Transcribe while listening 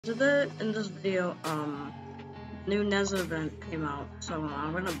So that in this video, new nezha event came out, so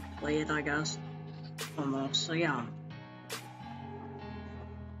I'm gonna play it, I guess. Almost. So yeah.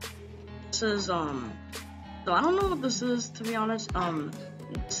 This is so I don't know what this is, to be honest.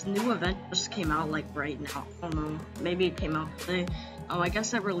 This new event just came out like right now. I don't know. Maybe it came out today. I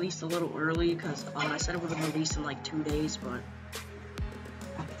guess it released a little early because I said it would release in like 2 days, but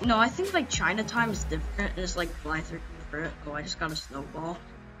no, I think like China time is different. It's like July 13th for it. Oh, I just got a snowball.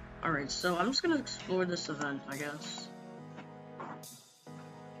 Alright, so I'm just gonna explore this event, I guess.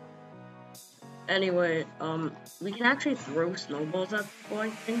 Anyway, we can actually throw snowballs at people,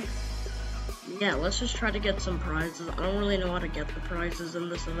 I think. Yeah, let's just try to get some prizes. I don't really know how to get the prizes in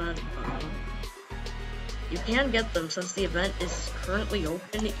this event, but you can get them since the event is currently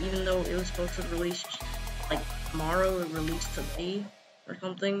open, even though it was supposed to release like tomorrow. It released today or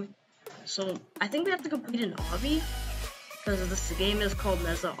something. So I think we have to complete an obby because this game is called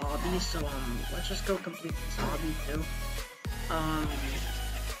nezha obby. So let's just go complete this obby too.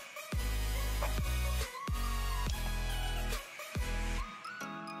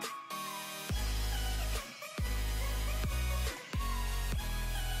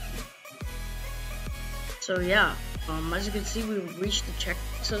 So yeah, as you can see, we reached the check.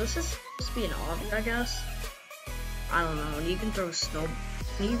 So this is supposed to be an obby, I guess. I don't know. And you can throw snow.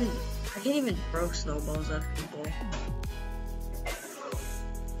 I can't even throw snowballs at people.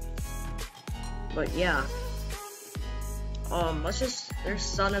 But yeah. Let's just.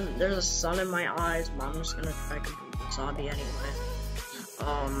 There's a sun in my eyes. But I'm just gonna try to complete this obby anyway.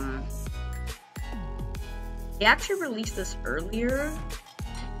 They actually released this earlier.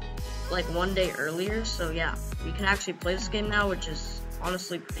 Like 1 day earlier, so yeah, we can actually play this game now, which is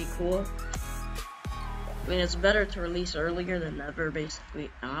honestly pretty cool. I mean, it's better to release earlier than never,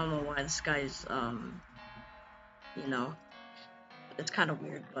 basically. I don't know why this guy's, you know, it's kind of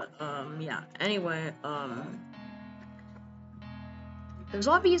weird, but, yeah. Anyway, the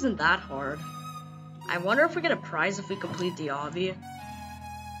obby isn't that hard. I wonder if we get a prize if we complete the obby.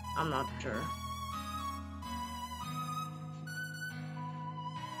 I'm not sure.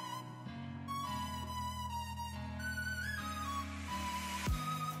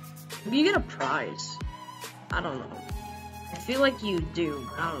 Maybe you get a prize. I don't know. I feel like you do,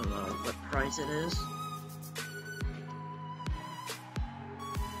 but I don't know what prize it is.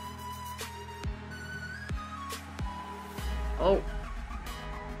 Oh.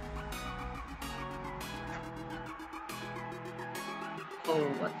 Oh,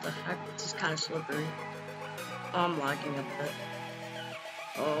 what the heck? This is kind of slippery. Oh, I'm lagging a bit.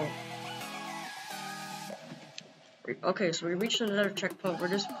 Oh. Okay, so we reached another checkpoint. We're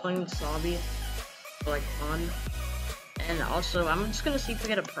just playing Zombie for like fun. And also, I'm just gonna see if we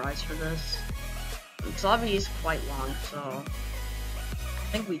get a prize for this. Zombie is quite long, so I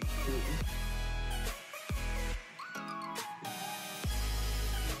think we do.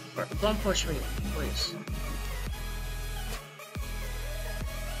 Don't push me, please.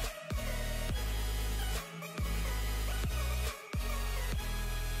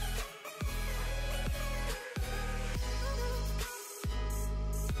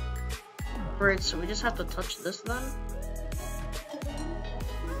 Alright, so we just have to touch this then?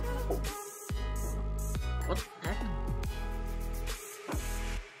 What the heck?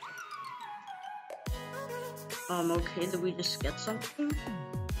 Okay, did we just get something?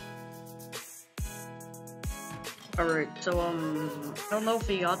 Alright, so, I don't know if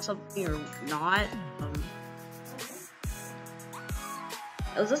we got something or not.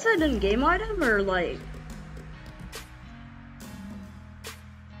 Is this an in-game item or, like,